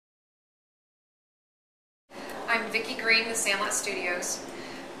I'm Vicki Green with Sandlot Studios.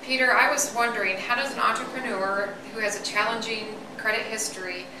 Peter, I was wondering, how does an entrepreneur who has a challenging credit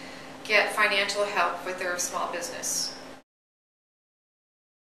history get financial help with their small business?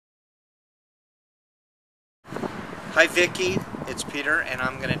 Hi Vicki, it's Peter, and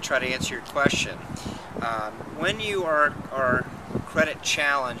I'm going to try to answer your question. When you are credit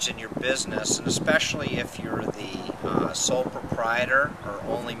challenged in your business, and especially if you're the sole proprietor or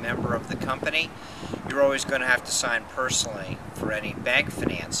only member of the company, you're always going to have to sign personally for any bank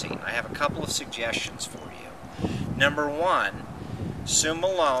financing. I have a couple of suggestions for you. Number one, Sue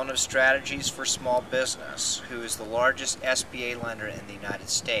Malone of Strategies for Small Business, who is the largest SBA lender in the United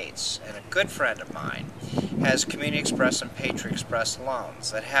States, and a good friend of mine, has Community Express and Patriot Express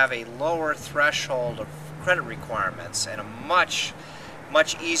loans that have a lower threshold of credit requirements and a much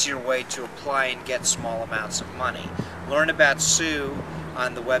easier way to apply and get small amounts of money. Learn about Sue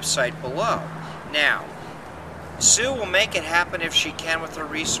on the website below. Now, Sue will make it happen if she can with her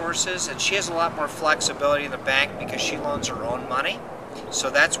resources, and she has a lot more flexibility in the bank because she loans her own money. So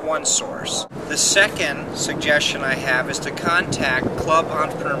that's one source. The second suggestion I have is to contact Club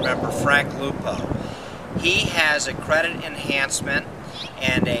Entrepreneur member Frank Lupo. He has a credit enhancement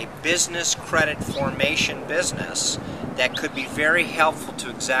and a business credit formation business that could be very helpful to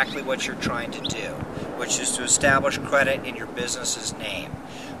exactly what you're trying to do, which is to establish credit in your business's name.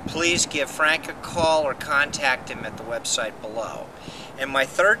 Please give Frank a call or contact him at the website below. And my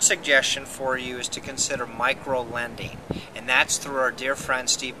third suggestion for you is to consider micro-lending, and that's through our dear friend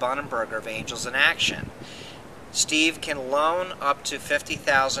Steve Bunnenberger of Angels in Action. Steve can loan up to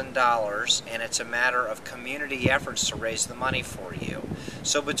 $50,000, and it's a matter of community efforts to raise the money for you.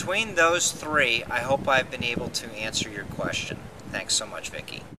 So between those three, I hope I've been able to answer your question. Thanks so much,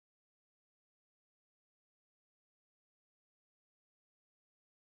 Vicki.